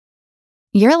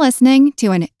You're listening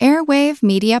to an Airwave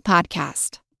Media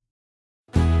Podcast.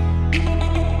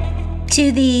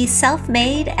 To the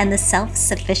self-made and the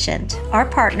self-sufficient, our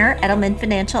partner, Edelman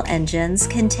Financial Engines,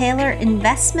 can tailor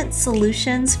investment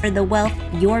solutions for the wealth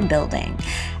you're building.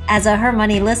 As a Her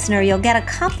Money listener, you'll get a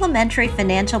complimentary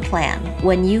financial plan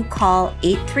when you call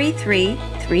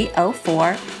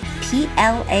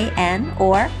 833-304-PLAN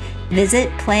or visit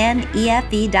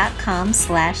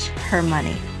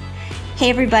planefe.com/hermoney. Hey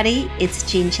everybody, it's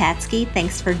Jean Chatzky.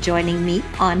 Thanks for joining me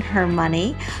on Her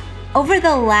Money. Over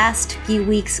the last few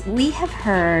weeks, we have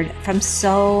heard from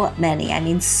so many of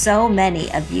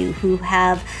you who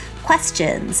have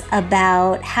questions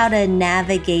about how to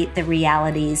navigate the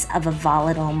realities of a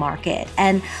volatile market.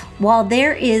 And while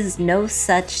there is no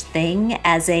such thing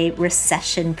as a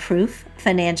recession-proof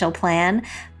financial plan,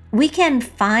 we can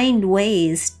find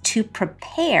ways to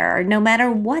prepare no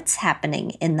matter what's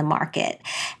happening in the market.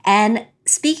 And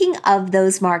speaking of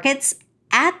those markets,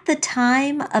 at the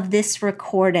time of this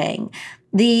recording,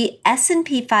 the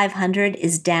S&P 500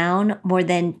 is down more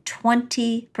than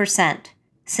 20%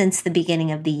 since the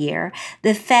beginning of the year.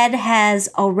 The Fed has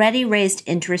already raised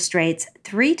interest rates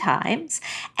 3 times,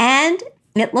 and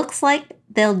it looks like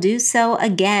they'll do so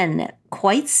again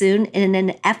quite soon in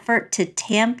an effort to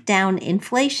tamp down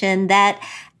inflation that,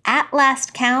 at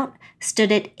last count,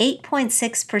 stood at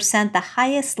 8.6%, the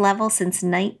highest level since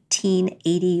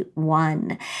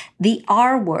 1981. The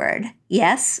R word,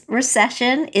 yes,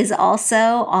 recession, is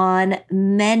also on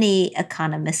many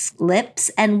economists' lips,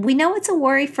 and we know it's a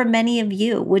worry for many of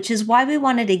you, which is why we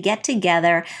wanted to get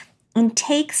together and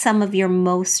take some of your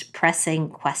most pressing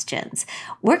questions.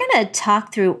 We're going to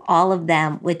talk through all of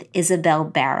them with Isabel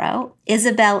Barrow.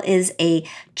 Isabel is a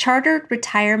chartered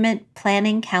retirement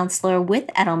planning counselor with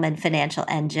Edelman Financial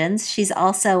Engines. She's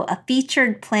also a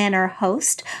featured planner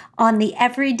host on the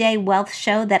Everyday Wealth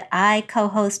Show that I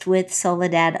co-host with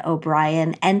Soledad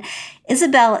O'Brien. And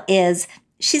Isabel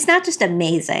she's not just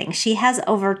amazing. She has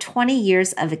over 20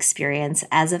 years of experience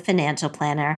as a financial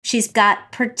planner. She's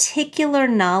got particular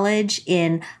knowledge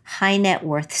in high net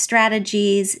worth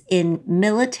strategies, in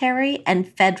military and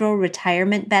federal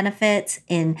retirement benefits,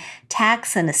 in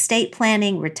tax and estate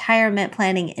planning, retirement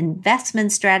planning,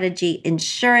 investment strategy,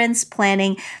 insurance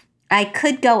planning. I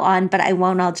could go on, but I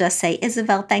won't. I'll just say,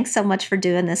 Isabel, thanks so much for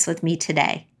doing this with me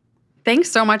today.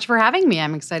 Thanks so much for having me.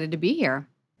 I'm excited to be here.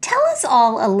 Tell us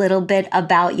all a little bit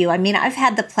about you. I mean, I've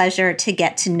had the pleasure to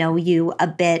get to know you a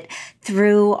bit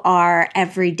through our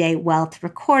Everyday Wealth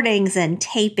recordings and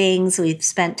tapings. We've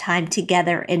spent time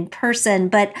together in person,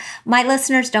 but my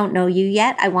listeners don't know you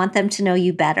yet. I want them to know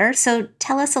you better. So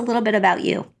tell us a little bit about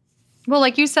you. Well,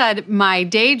 like you said, my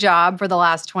day job for the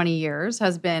last 20 years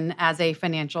has been as a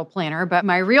financial planner, but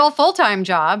my real full-time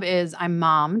job is I'm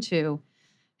mom to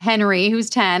Henry,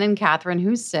 who's 10, and Catherine,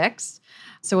 who's 6.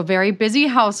 So a very busy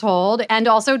household, and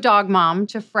also dog mom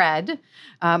to Fred,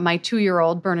 my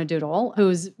 2-year-old Bernedoodle,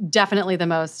 who's definitely the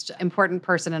most important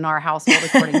person in our household,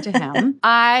 according to him.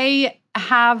 I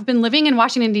have been living in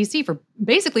Washington, D.C. for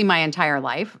basically my entire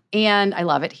life, and I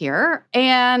love it here.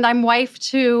 And I'm wife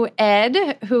to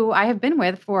Ed, who I have been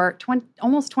with for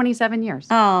almost 27 years.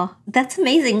 Oh, that's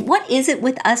amazing. What is it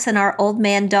with us and our old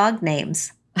man dog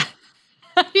names?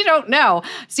 You don't know.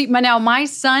 See, now my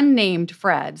son named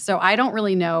Fred, so I don't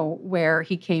really know where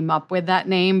he came up with that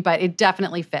name, but it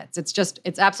definitely fits.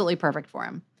 It's absolutely perfect for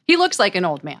him. He looks like an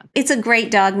old man. It's a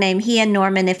great dog name. He and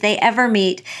Norman, if they ever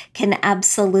meet, can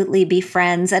absolutely be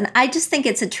friends. And I just think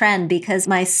it's a trend because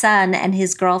my son and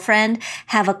his girlfriend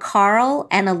have a Carl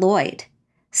and a Lloyd.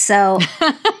 So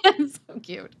so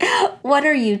cute. What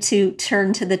are you to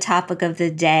turn to the topic of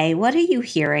the day? What are you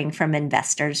hearing from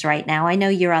investors right now? I know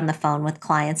you're on the phone with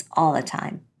clients all the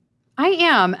time. I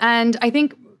am. And I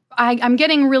think I'm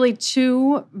getting really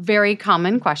 2 very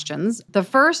common questions. The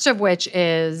first of which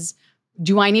is,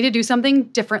 do I need to do something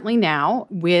differently now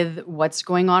with what's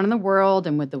going on in the world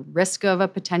and with the risk of a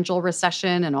potential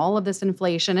recession and all of this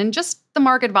inflation and just the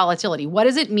market volatility? What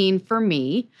does it mean for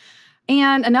me?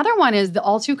 And another one is the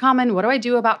all too common, what do I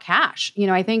do about cash?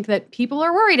 I think that people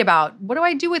are worried about, what do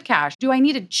I do with cash? Do I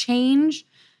need to change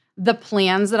the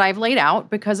plans that I've laid out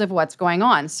because of what's going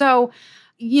on? So,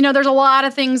 there's a lot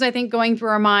of things I think going through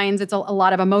our minds. It's a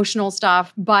lot of emotional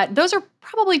stuff, but those are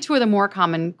probably 2 of the more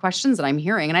common questions that I'm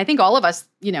hearing. And I think all of us,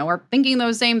 are thinking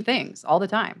those same things all the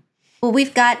time. Well,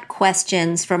 we've got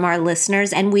questions from our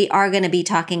listeners, and we are going to be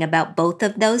talking about both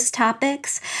of those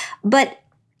topics. But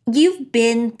you've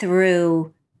been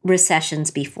through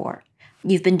recessions before.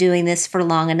 You've been doing this for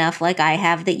long enough, like I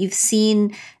have, that you've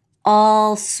seen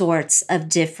all sorts of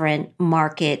different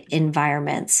market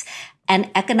environments. and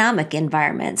economic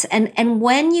environments. And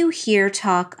when you hear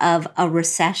talk of a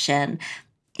recession,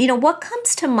 what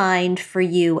comes to mind for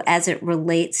you as it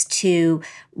relates to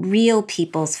real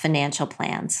people's financial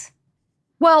plans?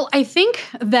 Well, I think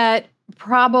that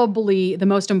probably the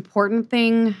most important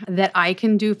thing that I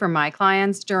can do for my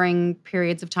clients during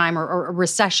periods of time or a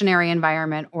recessionary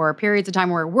environment or periods of time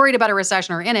where we're worried about a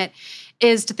recession or in it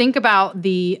is to think about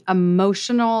the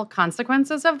emotional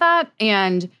consequences of that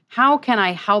and how can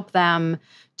I help them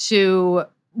to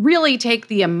really take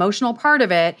the emotional part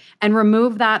of it and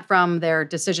remove that from their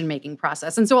decision-making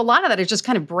process. And so a lot of that is just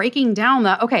kind of breaking down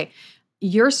okay,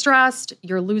 you're stressed,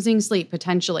 you're losing sleep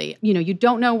potentially. You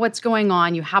don't know what's going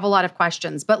on, you have a lot of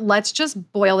questions, but let's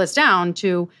just boil this down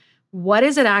to what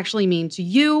does it actually mean to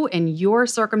you and your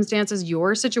circumstances,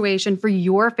 your situation for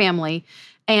your family,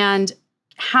 and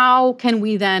how can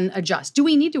we then adjust? Do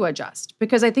we need to adjust?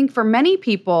 Because I think for many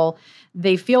people,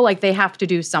 they feel like they have to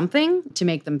do something to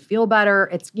make them feel better.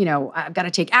 It's, I've got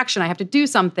to take action. I have to do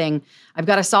something. I've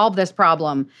got to solve this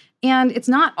problem. And it's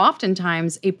not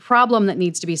oftentimes a problem that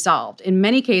needs to be solved. In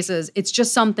many cases, it's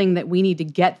just something that we need to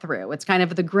get through. It's kind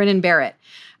of the grin and bear it.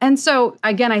 And so,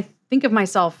 again, I think of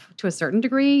myself to a certain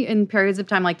degree in periods of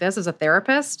time like this as a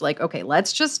therapist. Like, okay,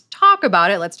 let's just talk about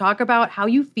it. Let's talk about how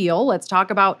you feel. Let's talk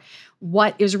about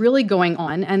what is really going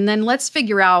on. And then let's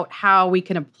figure out how we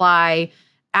can apply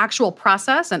actual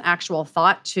process and actual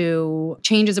thought to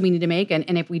changes that we need to make and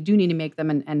if we do need to make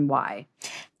them and why.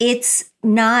 It's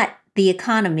not the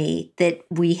economy that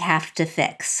we have to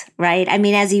fix, right? I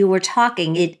mean, as you were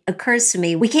talking, it occurs to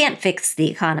me, we can't fix the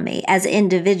economy. As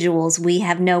individuals, we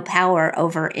have no power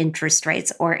over interest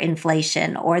rates or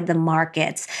inflation or the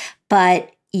markets,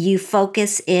 but you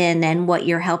focus in, and what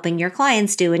you're helping your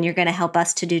clients do and you're going to help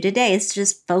us to do today is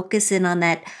just focus in on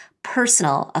that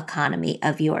personal economy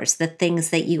of yours, the things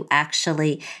that you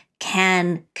actually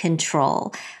can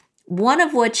control. One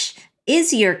of which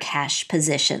is your cash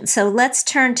position. So let's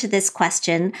turn to this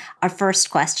question, our first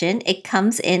question. It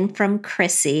comes in from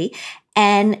Chrissy.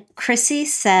 And Chrissy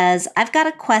says, I've got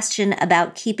a question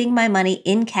about keeping my money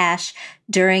in cash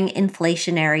during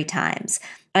inflationary times.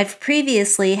 I've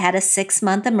previously had a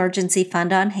 6-month emergency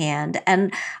fund on hand,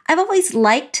 and I've always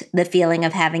liked the feeling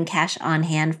of having cash on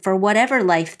hand for whatever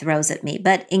life throws at me.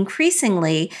 But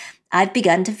increasingly, I've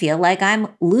begun to feel like I'm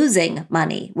losing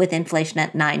money with inflation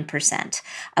at 9%.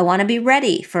 I want to be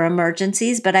ready for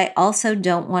emergencies, but I also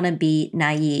don't want to be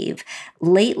naive.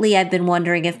 Lately, I've been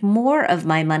wondering if more of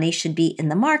my money should be in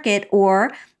the market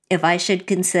or if I should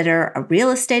consider a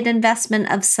real estate investment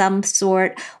of some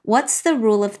sort. What's the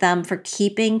rule of thumb for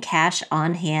keeping cash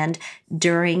on hand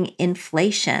during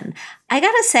inflation? I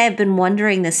gotta say, I've been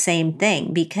wondering the same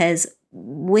thing because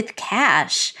with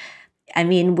cash, I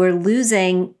mean, we're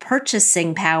losing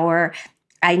purchasing power,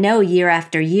 I know year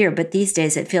after year, but these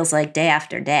days it feels like day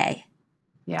after day.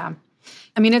 Yeah.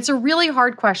 I mean, it's a really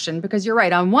hard question because you're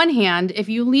right. On one hand, if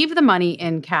you leave the money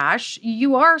in cash,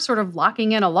 you are sort of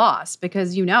locking in a loss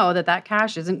because you know that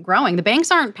cash isn't growing. The banks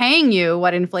aren't paying you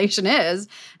what inflation is.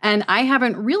 And I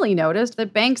haven't really noticed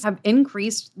that banks have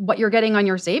increased what you're getting on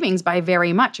your savings by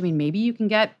very much. I mean, maybe you can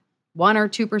get 1 or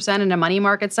 2% in a money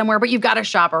market somewhere, but you've got to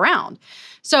shop around.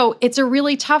 So it's a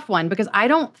really tough one because I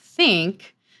don't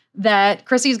think that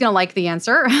Chrissy's going to like the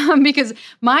answer because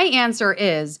my answer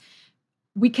is,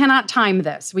 we cannot time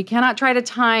this. We cannot try to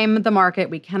time the market.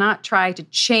 We cannot try to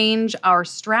change our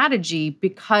strategy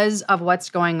because of what's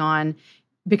going on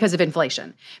because of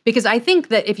inflation. Because I think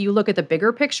that if you look at the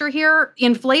bigger picture here,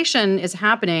 inflation is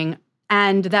happening,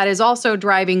 and that is also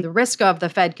driving the risk of the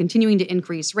Fed continuing to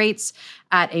increase rates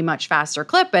at a much faster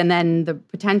clip, and then the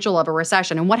potential of a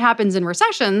recession. And what happens in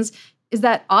recessions is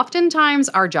that oftentimes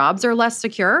our jobs are less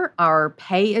secure, our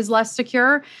pay is less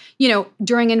secure.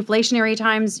 During inflationary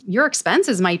times, your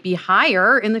expenses might be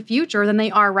higher in the future than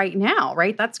they are right now,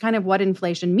 right? That's kind of what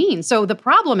inflation means. So the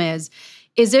problem is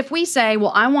if we say,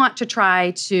 well, I want to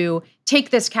try to take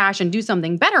this cash and do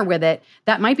something better with it,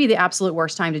 that might be the absolute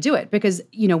worst time to do it because,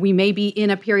 we may be in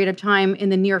a period of time in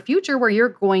the near future where you're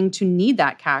going to need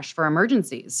that cash for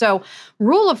emergencies. So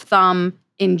rule of thumb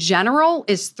in general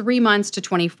is 3 months to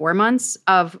 24 months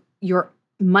of your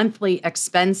monthly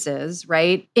expenses,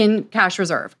 right, in cash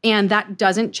reserve. And that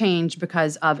doesn't change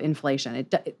because of inflation.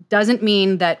 It doesn't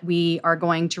mean that we are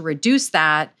going to reduce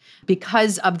that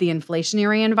because of the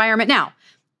inflationary environment. Now,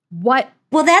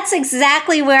 Well, that's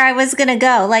exactly where I was going to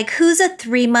go. Like, who's a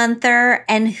 3-monther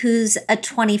and who's a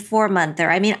 24-monther?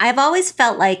 I mean, I've always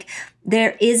felt like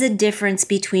there is a difference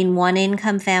between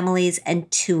 1-income families and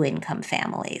 2-income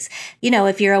families.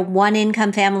 If you're a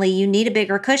 1-income family, you need a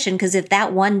bigger cushion because if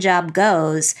that one job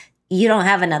goes, you don't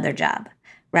have another job,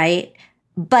 right?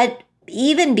 But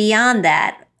even beyond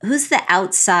that, who's the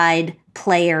outside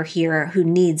player here who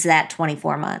needs that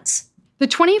 24 months? The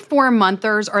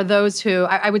 24-monthers are those who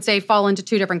I would say fall into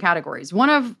two different categories. One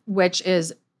of which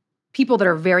is people that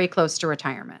are very close to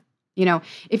retirement.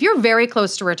 If you're very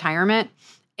close to retirement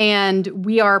and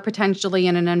we are potentially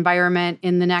in an environment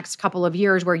in the next couple of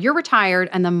years where you're retired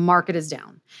and the market is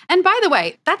down. And by the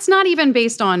way, that's not even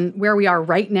based on where we are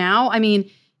right now. I mean,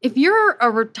 if you're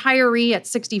a retiree at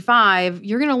 65,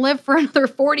 you're going to live for another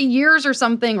 40 years or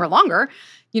something or longer,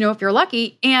 if you're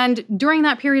lucky. And during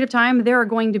that period of time, there are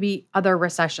going to be other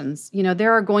recessions.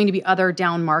 There are going to be other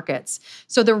down markets.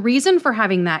 So the reason for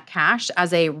having that cash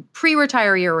as a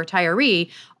pre-retiree or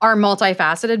retiree are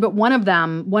multifaceted. But one of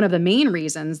the main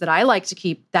reasons that I like to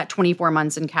keep that 24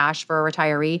 months in cash for a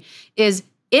retiree is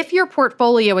if your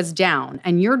portfolio is down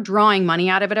and you're drawing money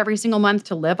out of it every single month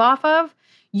to live off of,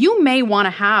 you may want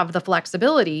to have the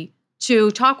flexibility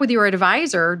to talk with your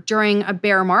advisor during a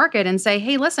bear market and say,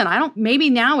 hey, listen,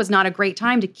 maybe now is not a great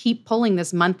time to keep pulling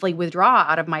this monthly withdrawal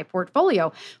out of my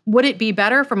portfolio. Would it be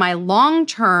better for my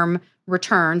long-term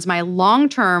returns, my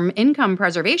long-term income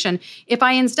preservation, if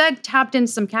I instead tapped in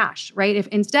some cash, right? If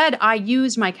instead I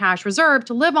used my cash reserve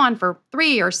to live on for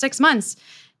 3 or 6 months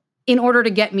in order to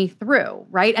get me through,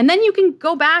 right? And then you can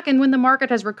go back and when the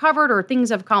market has recovered or things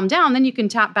have calmed down, then you can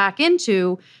tap back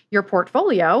into your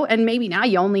portfolio and maybe now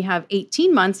you only have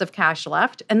 18 months of cash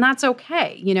left and that's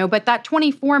okay, but that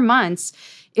 24 months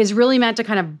is really meant to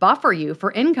kind of buffer you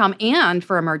for income and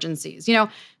for emergencies.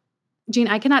 Jean,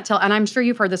 I cannot tell, and I'm sure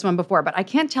you've heard this one before, but I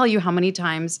can't tell you how many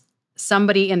times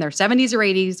somebody in their 70s or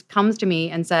 80s comes to me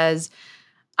and says,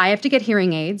 I have to get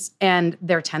hearing aids and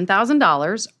they're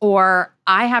 $10,000, or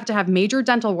I have to have major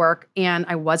dental work and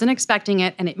I wasn't expecting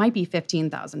it and it might be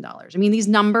 $15,000. I mean, these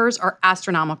numbers are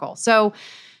astronomical. So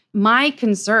my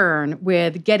concern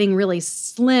with getting really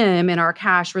slim in our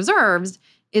cash reserves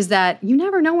is that you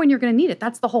never know when you're going to need it.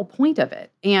 That's the whole point of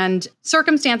it. And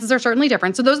circumstances are certainly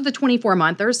different. So those are the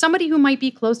 24-monthers. Somebody who might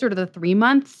be closer to the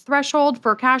 3-month threshold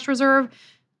for cash reserve,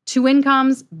 2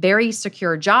 incomes, very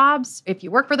secure jobs. If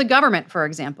you work for the government, for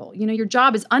example, your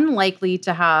job is unlikely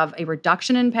to have a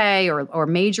reduction in pay or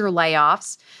major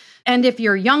layoffs. And if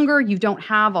you're younger, you don't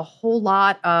have a whole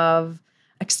lot of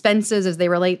expenses as they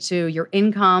relate to your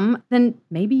income, then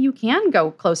maybe you can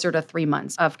go closer to 3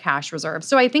 months of cash reserve.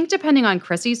 So I think depending on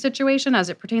Chrissy's situation as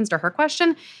it pertains to her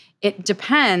question, it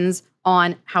depends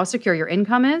on how secure your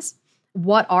income is.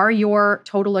 What are your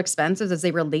total expenses as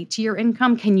they relate to your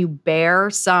income? Can you bear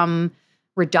some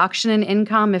reduction in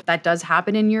income if that does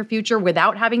happen in your future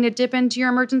without having to dip into your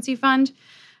emergency fund?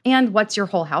 And what's your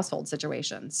whole household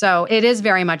situation? So it is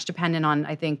very much dependent on,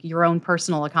 I think, your own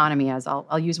personal economy, as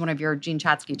I'll use one of your Jean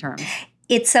Chatzky terms.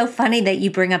 It's so funny that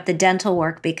you bring up the dental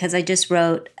work because I just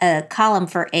wrote a column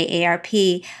for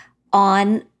AARP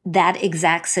on that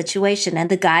exact situation. And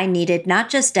the guy needed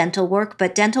not just dental work,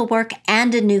 but dental work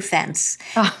and a new fence.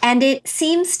 Oh. And it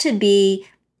seems to be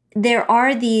there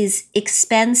are these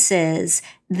expenses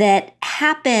that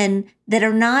happen that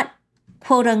are not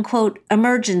quote unquote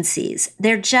emergencies.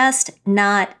 They're just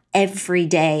not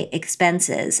everyday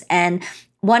expenses. And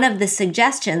one of the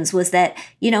suggestions was that,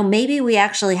 maybe we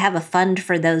actually have a fund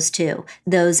for those too.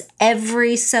 Those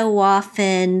every so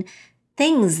often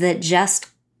things that just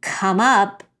come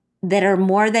up that are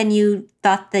more than you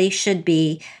thought they should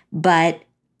be, but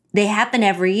they happen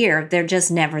every year. They're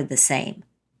just never the same.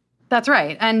 That's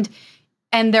right.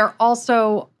 And they're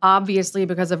also, obviously,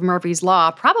 because of Murphy's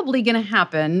Law, probably going to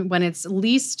happen when it's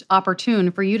least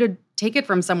opportune for you to take it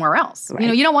from somewhere else.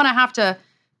 Right. You don't want to have to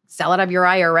sell it out of your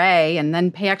IRA and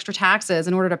then pay extra taxes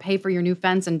in order to pay for your new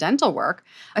fence and dental work,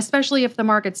 especially if the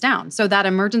market's down. So that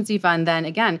emergency fund, then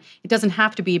again, it doesn't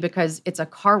have to be because it's a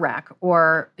car wreck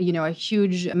or, a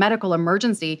huge medical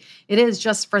emergency. It is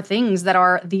just for things that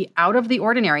are the out of the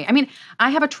ordinary. I mean,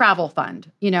 I have a travel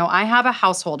fund, I have a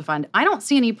household fund. I don't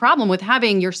see any problem with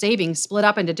having your savings split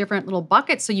up into different little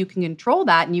buckets so you can control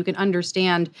that and you can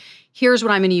understand, here's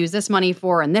what I'm going to use this money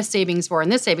for and this savings for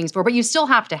and this savings for, but you still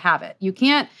have to have it. You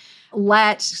can't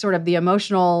let sort of the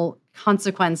emotional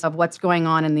consequence of what's going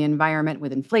on in the environment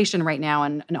with inflation right now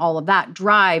and all of that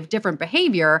drive different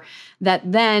behavior that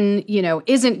then,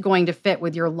 isn't going to fit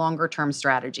with your longer term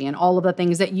strategy and all of the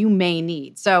things that you may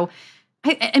need. So,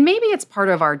 and maybe it's part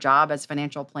of our job as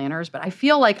financial planners, but I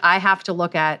feel like I have to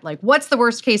look at what's the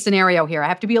worst case scenario here? I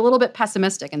have to be a little bit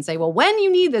pessimistic and say, well, when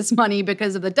you need this money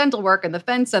because of the dental work and the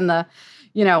fence and the,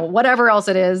 whatever else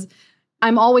it is,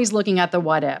 I'm always looking at the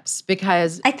what ifs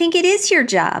because I think it is your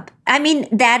job. I mean,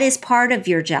 that is part of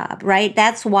your job, right?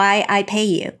 That's why I pay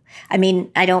you. I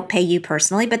mean, I don't pay you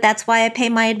personally, but that's why I pay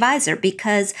my advisor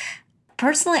because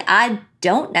personally, I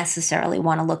don't necessarily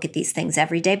want to look at these things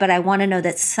every day, but I want to know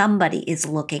that somebody is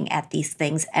looking at these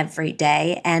things every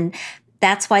day. And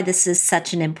that's why this is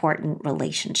such an important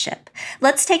relationship.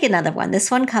 Let's take another one. This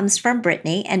one comes from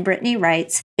Brittany, and Brittany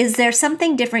writes, is there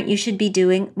something different you should be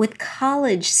doing with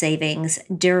college savings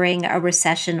during a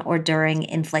recession or during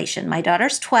inflation? My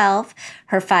daughter's 12.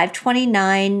 Her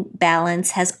 529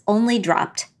 balance has only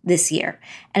dropped this year,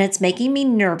 and it's making me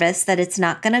nervous that it's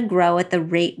not going to grow at the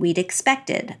rate we'd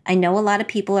expected. I know a lot of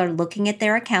people are looking at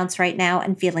their accounts right now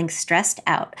and feeling stressed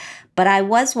out, but I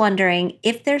was wondering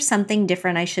if there's something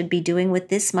different I should be doing with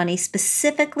this money,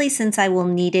 specifically since I will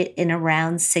need it in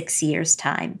around 6 years'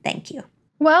 time. Thank you.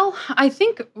 Well, I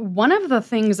think one of the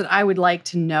things that I would like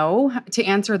to know to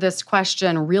answer this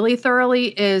question really thoroughly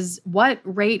is, what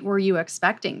rate were you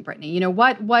expecting, Brittany?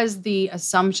 What was the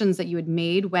assumptions that you had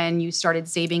made when you started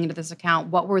saving into this account?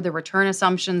 What were the return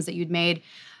assumptions that you'd made?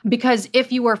 Because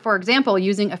if you were, for example,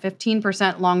 using a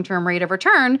 15% long-term rate of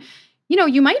return,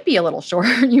 you might be a little short.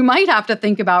 You might have to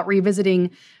think about revisiting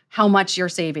how much you're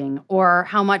saving or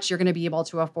how much you're going to be able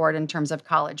to afford in terms of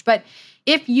college. But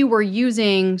if you were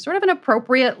using sort of an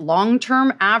appropriate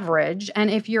long-term average, and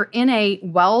if you're in a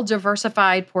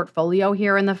well-diversified portfolio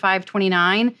here in the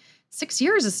 529, 6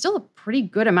 years is still a pretty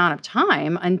good amount of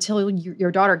time until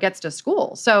your daughter gets to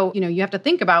school. So, you have to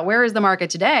think about, where is the market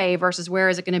today versus where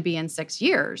is it going to be in 6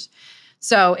 years?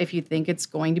 So if you think it's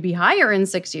going to be higher in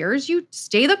 6 years, you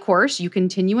stay the course, you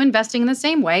continue investing in the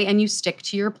same way, and you stick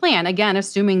to your plan. Again,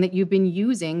 assuming that you've been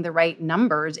using the right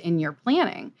numbers in your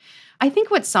planning. I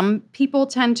think what some people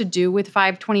tend to do with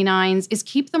 529s is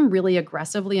keep them really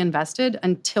aggressively invested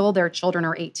until their children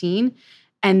are 18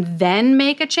 and then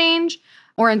make a change,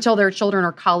 or until their children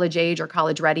are college age or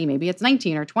college ready. Maybe it's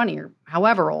 19 or 20 or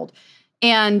however old.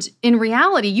 And in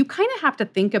reality, you kind of have to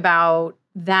think about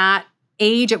that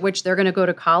age at which they're going to go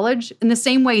to college in the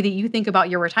same way that you think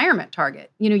about your retirement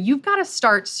target. You've got to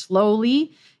start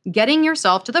slowly getting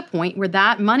yourself to the point where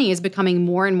that money is becoming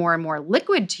more and more and more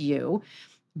liquid to you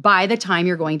by the time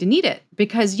you're going to need it.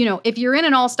 Because, if you're in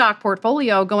an all-stock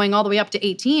portfolio going all the way up to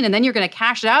 18 and then you're going to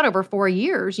cash it out over 4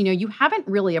 years, you haven't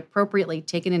really appropriately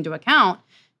taken into account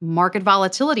market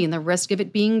volatility and the risk of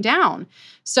it being down.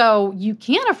 So you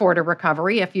can't afford a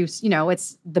recovery if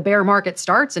it's the bear market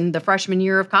starts in the freshman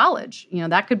year of college.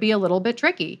 That could be a little bit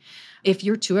tricky if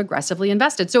you're too aggressively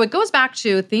invested. So it goes back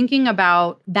to thinking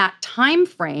about that time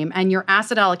frame and your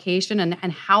asset allocation and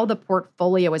how the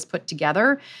portfolio is put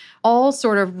together, all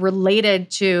sort of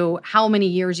related to how many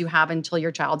years you have until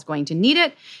your child's going to need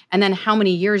it, and then how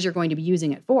many years you're going to be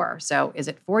using it for. So is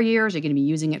it 4 years? Are you going to be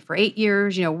using it for 8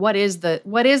 years? What is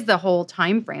the whole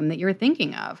time frame that you're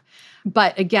thinking of?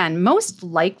 But again, most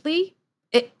likely,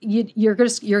 you're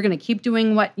going to keep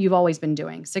doing what you've always been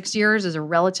doing. 6 years is a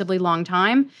relatively long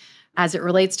time as it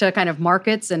relates to kind of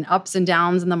markets and ups and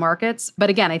downs in the markets. But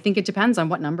again, I think it depends on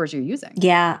what numbers you're using.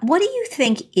 Yeah. What do you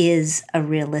think is a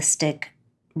realistic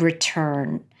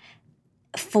return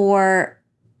for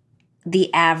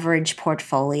the average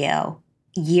portfolio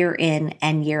year in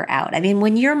and year out? I mean,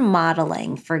 when you're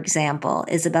modeling, for example,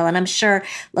 Isabel, and I'm sure,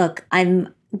 look,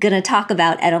 I'm going to talk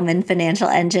about Edelman Financial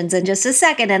Engines in just a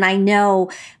second, and I know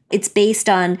it's based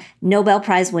on Nobel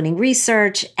Prize winning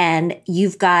research, and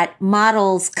you've got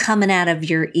models coming out of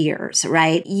your ears,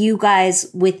 right? You guys,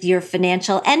 with your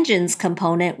financial engines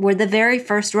component, were the very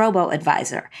first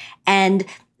robo-advisor. And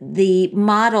the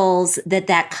models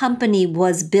that company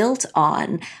was built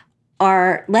on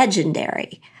are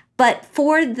legendary. But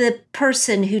for the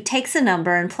person who takes a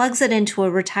number and plugs it into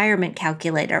a retirement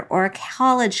calculator or a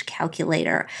college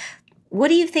calculator, what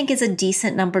do you think is a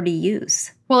decent number to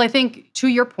use? Well, I think to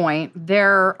your point,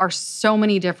 there are so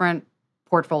many different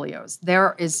portfolios.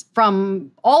 There is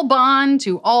from all bond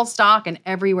to all stock and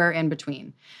everywhere in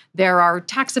between. There are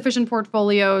tax-efficient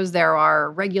portfolios. There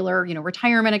are regular,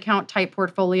 retirement account type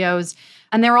portfolios.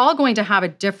 And they're all going to have a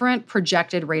different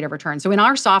projected rate of return. So in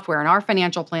our software, in our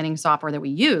financial planning software that we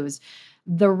use,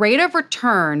 the rate of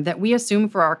return that we assume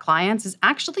for our clients is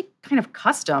actually kind of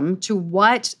custom to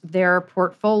what their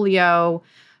portfolio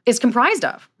is comprised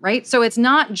of, right? So it's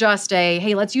not just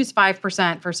hey, let's use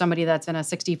 5% for somebody that's in a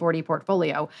 60-40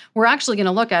 portfolio. We're actually going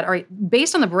to look at, all right,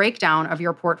 based on the breakdown of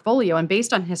your portfolio and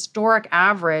based on historic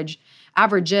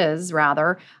averages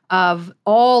of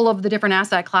all of the different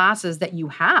asset classes that you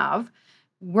have,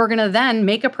 we're going to then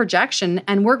make a projection,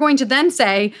 and we're going to then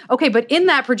say, okay, but in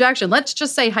that projection, let's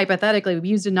just say hypothetically, we've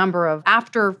used a number of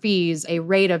after fees, a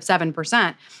rate of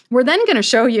 7%. We're then going to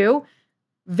show you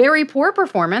very poor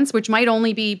performance, which might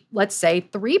only be, let's say,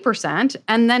 3%.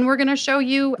 And then we're going to show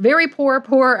you very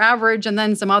poor, average, and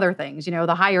then some other things,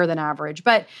 the higher than average.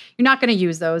 But you're not going to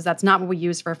use those. That's not what we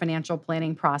use for a financial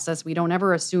planning process. We don't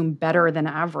ever assume better than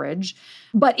average.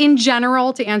 But in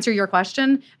general, to answer your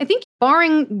question, I think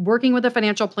barring working with a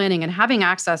financial planning and having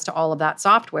access to all of that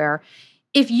software,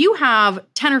 if you have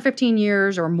 10 or 15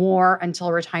 years or more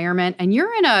until retirement and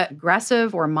you're in an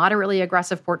aggressive or moderately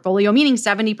aggressive portfolio, meaning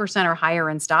 70% or higher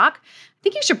in stock, I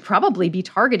think you should probably be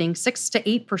targeting 6 to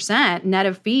 8% net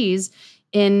of fees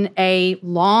in a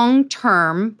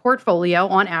long-term portfolio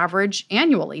on average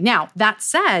annually. Now, that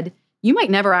said, you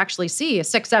might never actually see a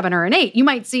 6, 7, or an 8. You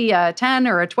might see a 10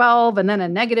 or a 12 and then a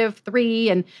 -3.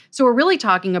 And so we're really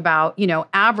talking about,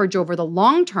 average over the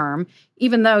long term,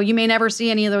 even though you may never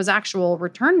see any of those actual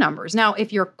return numbers. Now,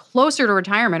 if you're closer to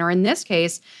retirement, or in this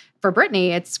case, for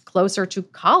Brittany, it's closer to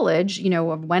college,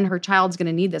 of when her child's going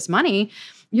to need this money,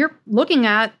 you're looking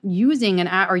at using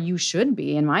or you should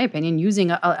be, in my opinion, using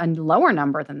a lower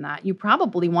number than that. You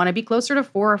probably want to be closer to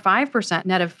 4 or 5%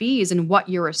 net of fees and what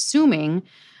you're assuming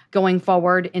going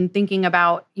forward in thinking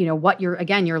about, what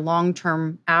your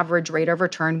long-term average rate of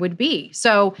return would be.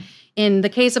 So in the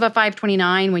case of a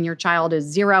 529, when your child is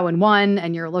 0 and 1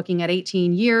 and you're looking at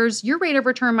 18 years, your rate of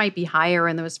return might be higher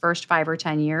in those first 5 or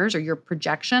 10 years, or your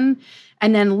projection,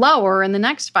 and then lower in the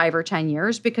next 5 or 10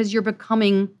 years because you're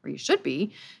becoming, or you should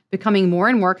be, becoming more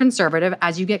and more conservative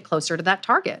as you get closer to that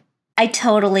target. I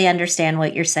totally understand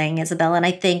what you're saying, Isabel, and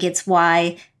I think it's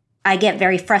why I get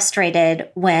very frustrated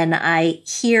when I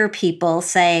hear people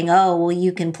saying, oh, well,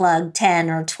 you can plug 10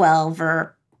 or 12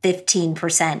 or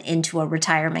 15% into a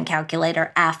retirement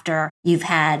calculator after you've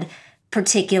had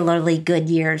particularly good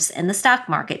years in the stock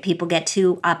market. People get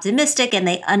too optimistic and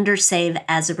they undersave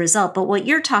as a result. But what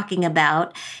you're talking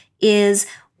about is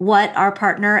what our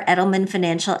partner Edelman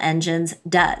Financial Engines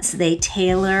does. They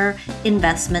tailor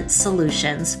investment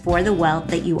solutions for the wealth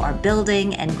that you are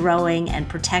building and growing and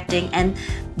protecting. And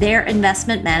their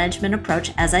investment management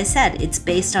approach, as I said, it's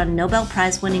based on Nobel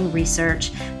Prize winning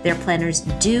research. Their planners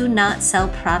do not sell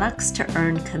products to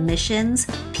earn commissions,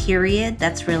 period.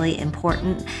 That's really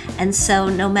important. And so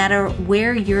no matter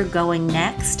where you're going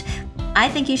next, I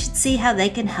think you should see how they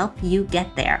can help you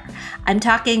get there. I'm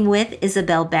talking with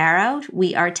Isabel Barrow.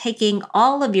 We are taking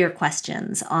all of your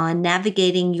questions on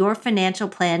navigating your financial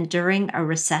plan during a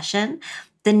recession.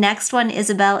 The next one,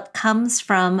 Isabel, comes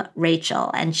from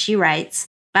Rachel, and she writes,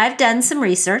 I've done some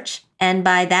research, and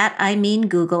by that I mean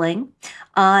Googling,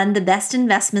 on the best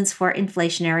investments for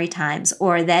inflationary times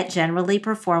or that generally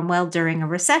perform well during a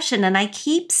recession. And I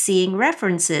keep seeing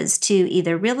references to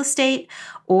either real estate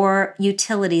or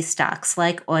utility stocks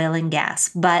like oil and gas.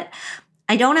 But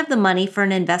I don't have the money for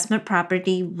an investment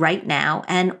property right now,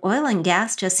 and oil and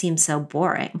gas just seems so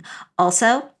boring.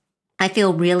 Also, I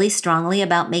feel really strongly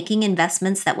about making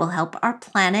investments that will help our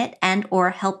planet and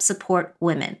or help support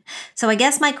women. So I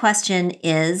guess my question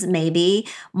is maybe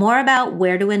more about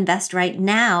where to invest right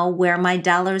now, where my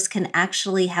dollars can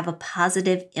actually have a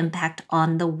positive impact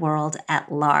on the world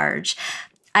at large.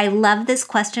 I love this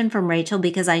question from Rachel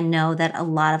because I know that a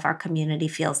lot of our community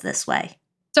feels this way.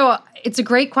 So it's a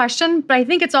great question, but I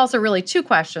think it's also really two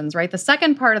questions, right? The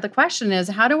second part of the question is,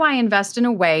 how do I invest in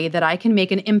a way that I can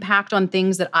make an impact on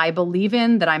things that I believe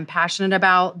in, that I'm passionate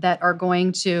about, that are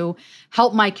going to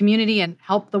help my community and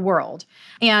help the world?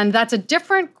 And that's a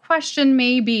different question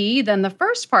maybe than the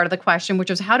first part of the question, which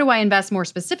was, how do I invest more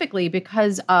specifically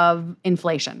because of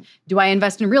inflation? Do I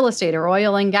invest in real estate or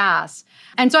oil and gas?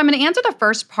 And so I'm going to answer the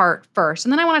first part first,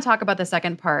 and then I want to talk about the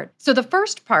second part. So the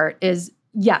first part is,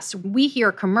 yes, we hear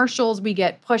commercials, we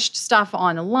get pushed stuff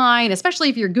online, especially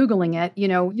if you're Googling it,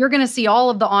 you're going to see all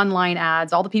of the online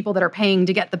ads, all the people that are paying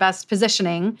to get the best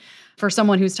positioning for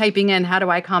someone who's typing in, how do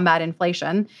I combat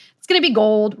inflation? It's going to be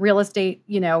gold, real estate,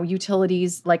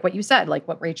 utilities, like what you said, like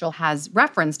what Rachel has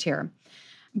referenced here.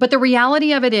 But the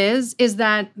reality of it is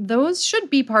that those should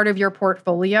be part of your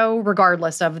portfolio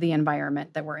regardless of the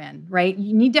environment that we're in, right?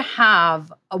 You need to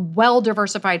have a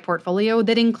well-diversified portfolio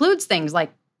that includes things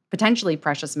like potentially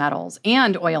precious metals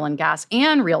and oil and gas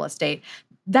and real estate.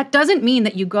 That doesn't mean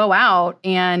that you go out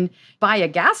and buy a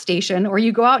gas station, or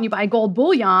you go out and you buy gold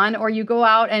bullion, or you go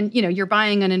out and, you're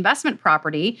buying an investment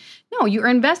property. No, you're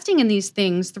investing in these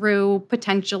things through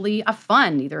potentially a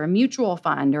fund, either a mutual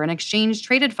fund or an exchange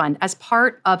traded fund, as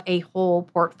part of a whole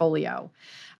portfolio.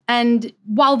 And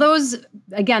while those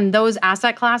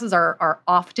asset classes are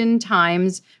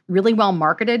oftentimes really well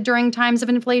marketed during times of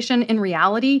inflation, in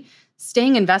reality,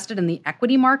 staying invested in the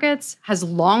equity markets has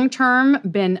long-term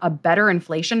been a better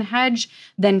inflation hedge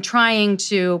than trying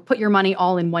to put your money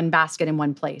all in one basket in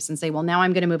one place and say, well, now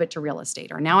I'm going to move it to real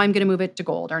estate, or now I'm going to move it to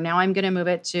gold, or now I'm going to move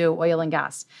it to oil and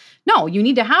gas. No, you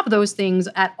need to have those things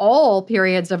at all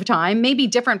periods of time, maybe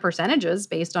different percentages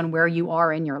based on where you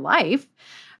are in your life,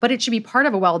 but it should be part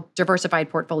of a well-diversified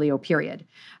portfolio, period.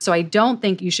 So I don't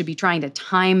think you should be trying to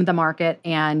time the market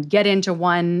and get into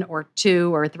one or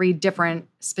two or three different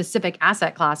specific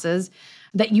asset classes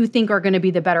that you think are going to be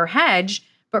the better hedge,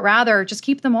 but rather just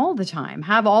keep them all the time.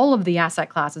 Have all of the asset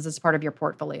classes as part of your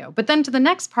portfolio. But then to the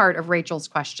next part of Rachel's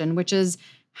question, which is,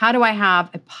 how do I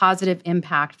have a positive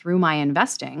impact through my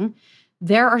investing?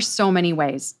 There are so many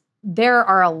ways. There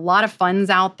are a lot of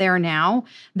funds out there now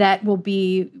that will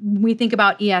be, we think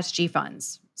about ESG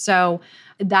funds. So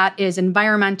that is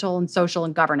environmental and social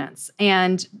and governance.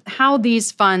 And how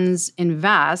these funds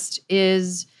invest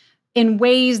is in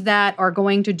ways that are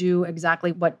going to do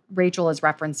exactly what Rachel is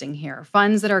referencing here.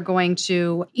 Funds that are going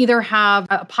to either have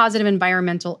a positive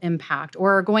environmental impact,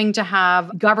 or are going to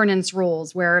have governance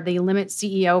rules where they limit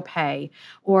CEO pay,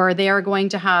 or they are going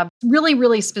to have really,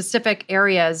 really specific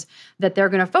areas that they're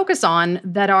going to focus on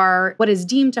that are what is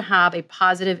deemed to have a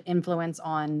positive influence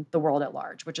on the world at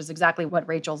large, which is exactly what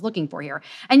Rachel's looking for here.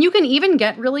 And you can even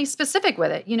get really specific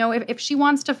with it. You know, if she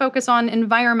wants to focus on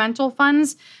environmental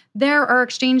funds, there are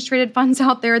exchange-traded funds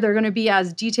out there that are going to be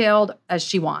as detailed as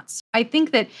she wants. I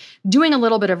think that doing a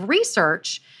little bit of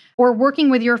research or working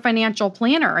with your financial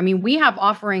planner, I mean, we have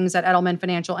offerings at Edelman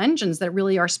Financial Engines that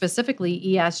really are specifically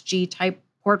ESG-type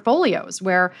portfolios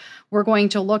where we're going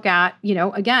to look at, you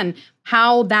know, again,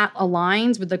 how that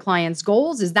aligns with the client's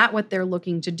goals. Is that what they're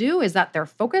looking to do? Is that their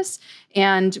focus?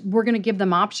 And we're going to give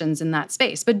them options in that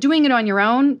space. But doing it on your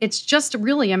own, it's just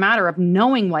really a matter of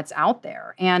knowing what's out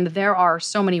there. And there are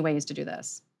so many ways to do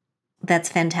this. That's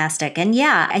fantastic. And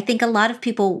yeah, I think a lot of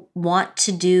people want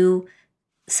to do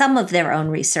some of their own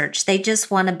research. They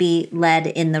just want to be led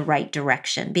in the right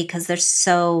direction because there's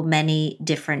so many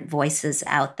different voices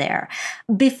out there.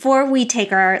 Before we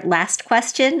take our last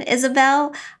question,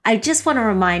 Isabel, I just want to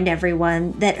remind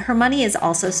everyone that Her Money is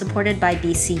also supported by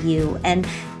BCU, and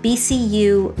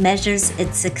BCU measures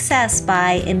its success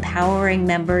by empowering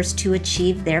members to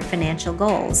achieve their financial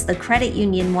goals. The credit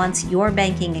union wants your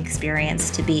banking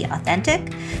experience to be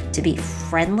authentic, to be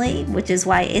friendly, which is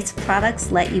why its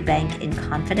products let you bank in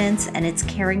confidence, and its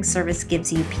caring service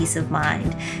gives you peace of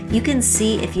mind. You can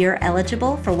see if you're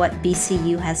eligible for what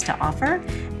BCU has to offer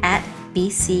at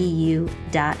bcu.org.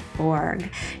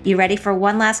 You ready for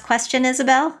one last question,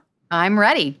 Isabel? I'm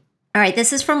ready. All right,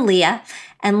 this is from Leah.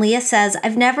 And Leah says,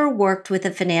 I've never worked with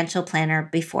a financial planner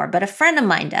before, but a friend of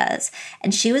mine does.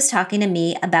 And she was talking to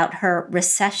me about her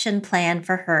recession plan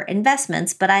for her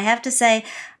investments, but I have to say,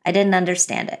 I didn't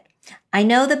understand it. I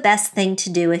know the best thing to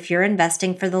do if you're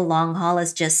investing for the long haul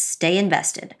is just stay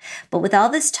invested. But with all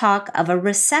this talk of a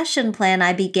recession plan,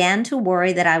 I began to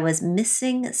worry that I was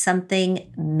missing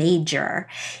something major.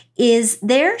 Is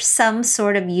there some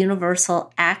sort of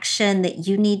universal action that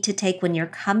you need to take when you're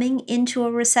coming into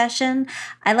a recession?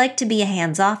 I like to be a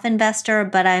hands-off investor,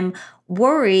 but I'm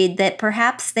worried that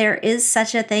perhaps there is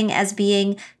such a thing as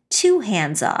being too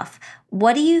hands-off.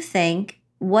 What do you think?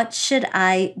 What should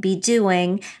I be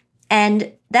doing?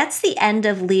 And that's the end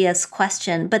of Leah's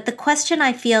question. But the question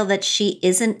I feel that she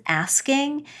isn't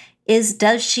asking is,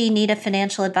 does she need a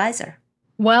financial advisor?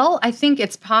 Well, I think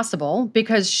it's possible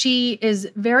because she is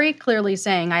very clearly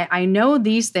saying, I know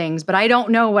these things, but I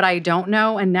don't know what I don't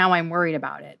know. And now I'm worried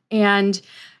about it. And,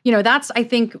 you know, that's, I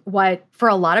think, what for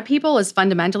a lot of people is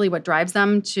fundamentally what drives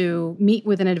them to meet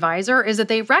with an advisor is that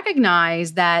they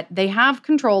recognize that they have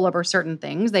control over certain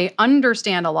things. They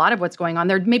understand a lot of what's going on.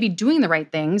 They're maybe doing the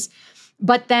right things.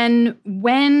 But then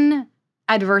when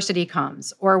adversity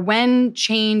comes or when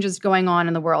change is going on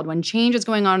in the world, when change is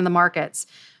going on in the markets,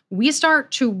 we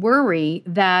start to worry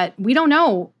that we don't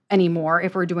know anymore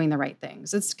if we're doing the right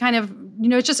things. It's kind of, you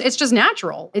know, it's just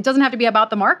natural. It doesn't have to be about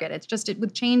the market. It's just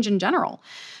with change in general.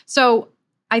 So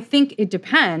I think it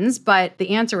depends, but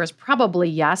the answer is probably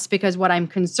yes, because what I'm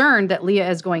concerned that Leah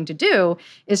is going to do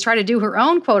is try to do her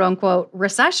own quote unquote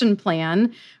recession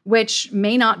plan, which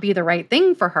may not be the right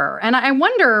thing for her. And I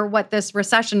wonder what this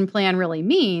recession plan really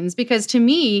means, because to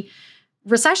me,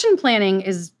 recession planning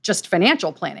is just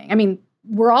financial planning. I mean,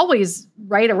 we're always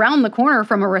right around the corner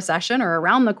from a recession or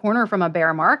around the corner from a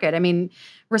bear market. I mean,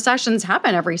 recessions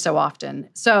happen every so often.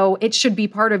 So it should be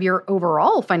part of your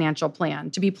overall financial plan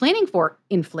to be planning for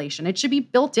inflation. It should be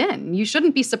built in. You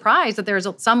shouldn't be surprised that there's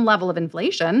some level of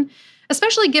inflation,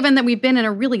 especially given that we've been in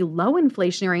a really low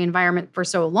inflationary environment for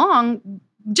so long.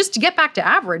 just to get back to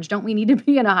average, don't we need to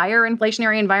be in a higher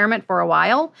inflationary environment for a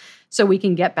while so we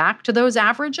can get back to those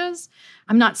averages?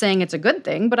 I'm not saying it's a good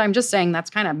thing, but I'm just saying that's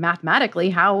kind of mathematically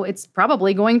how it's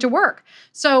probably going to work.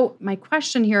 So my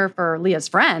question here for Leah's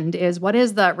friend is, what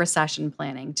is the recession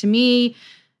planning? To me,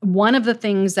 one of the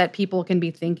things that people can be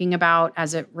thinking about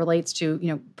as it relates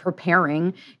to,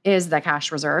 preparing is the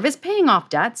cash reserve, is paying off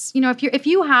debts. If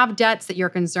you have debts that you're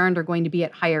concerned are going to be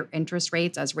at higher interest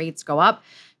rates as rates go up,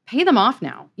 pay them off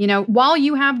now. While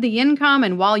you have the income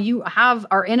and while you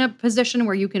are in a position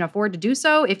where you can afford to do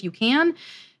so, if you can,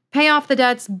 pay off the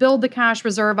debts, build the cash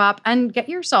reserve up, and get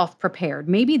yourself prepared.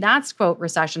 Maybe that's, quote,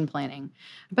 recession planning.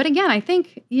 But again, I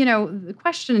think, the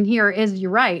question here is,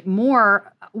 you're right,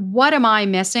 more, what am I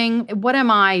missing? What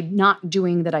am I not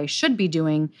doing that I should be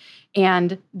doing?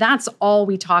 And that's all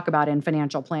we talk about in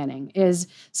financial planning. Is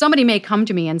somebody may come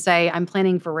to me and say, I'm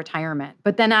planning for retirement.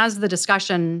 But then as the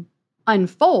discussion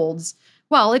unfolds,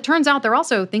 well, it turns out they're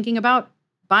also thinking about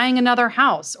buying another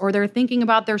house, or they're thinking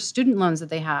about their student loans that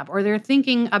they have, or they're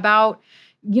thinking about,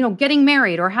 getting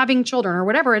married or having children or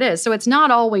whatever it is. So it's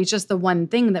not always just the one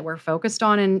thing that we're focused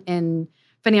on in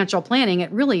financial planning. It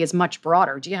really is much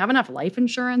broader. Do you have enough life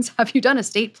insurance? Have you done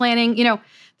estate planning?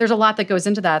 There's a lot that goes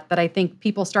into that I think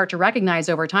people start to recognize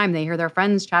over time. They hear their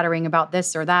friends chattering about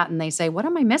this or that, and they say, what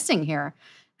am I missing here?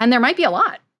 And there might be a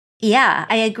lot. Yeah,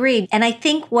 I agree. And I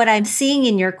think what I'm seeing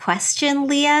in your question,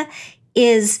 Leah,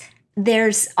 is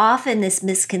there's often this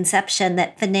misconception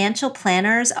that financial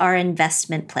planners are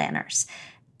investment planners.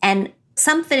 And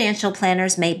some financial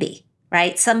planners may be,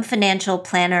 right? Some financial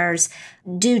planners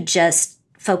do just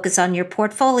focus on your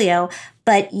portfolio,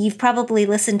 but you've probably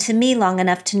listened to me long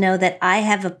enough to know that I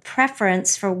have a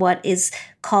preference for what is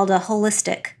called a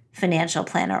holistic financial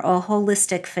planner or a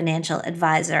holistic financial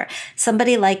advisor.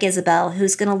 Somebody like Isabel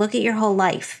who's going to look at your whole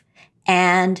life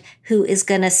and who is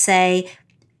going to say,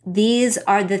 these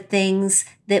are the things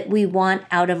that we want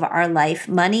out of our life.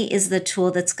 Money is the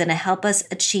tool that's going to help us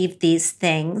achieve these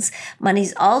things.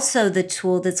 Money's also the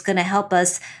tool that's going to help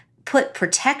us put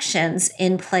protections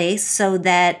in place so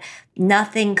that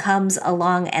nothing comes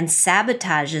along and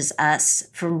sabotages us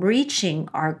from reaching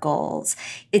our goals.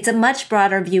 It's a much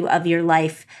broader view of your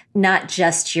life, not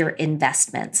just your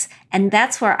investments. And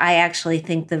that's where I actually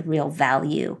think the real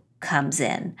value comes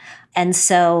in. And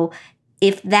so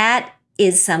if that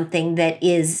is something that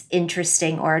is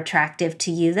interesting or attractive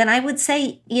to you, then I would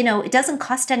say, it doesn't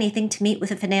cost anything to meet with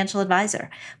a financial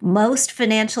advisor. Most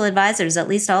financial advisors, at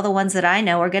least all the ones that I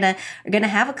know, are gonna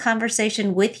have a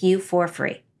conversation with you for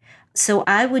free. So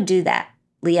I would do that,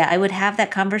 Leah. I would have that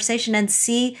conversation and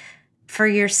see for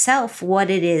yourself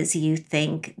what it is you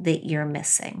think that you're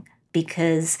missing,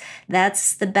 because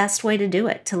that's the best way to do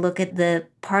it, to look at the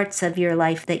parts of your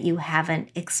life that you haven't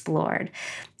explored.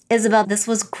 Isabel, this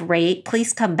was great.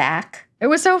 Please come back. It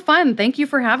was so fun. Thank you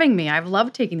for having me. I've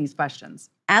loved taking these questions.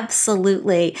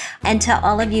 Absolutely. And to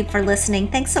all of you for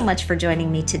listening, thanks so much for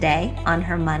joining me today on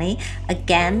Her Money.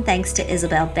 Again, thanks to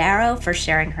Isabel Barrow for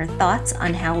sharing her thoughts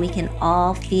on how we can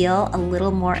all feel a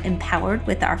little more empowered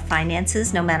with our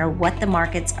finances, no matter what the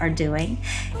markets are doing.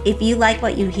 If you like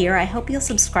what you hear, I hope you'll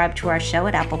subscribe to our show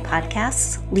at Apple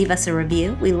Podcasts. Leave us a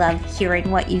review. We love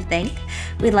hearing what you think.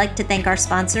 We'd like to thank our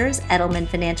sponsors, Edelman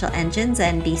Financial Engines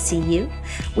and BCU.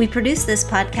 We produce this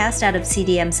podcast out of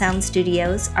CDM Sound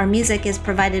Studios. Our music is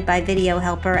provided by Video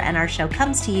Helper, and our show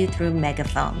comes to you through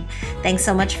Megaphone. Thanks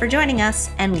so much for joining us,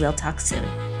 and we'll talk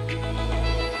soon.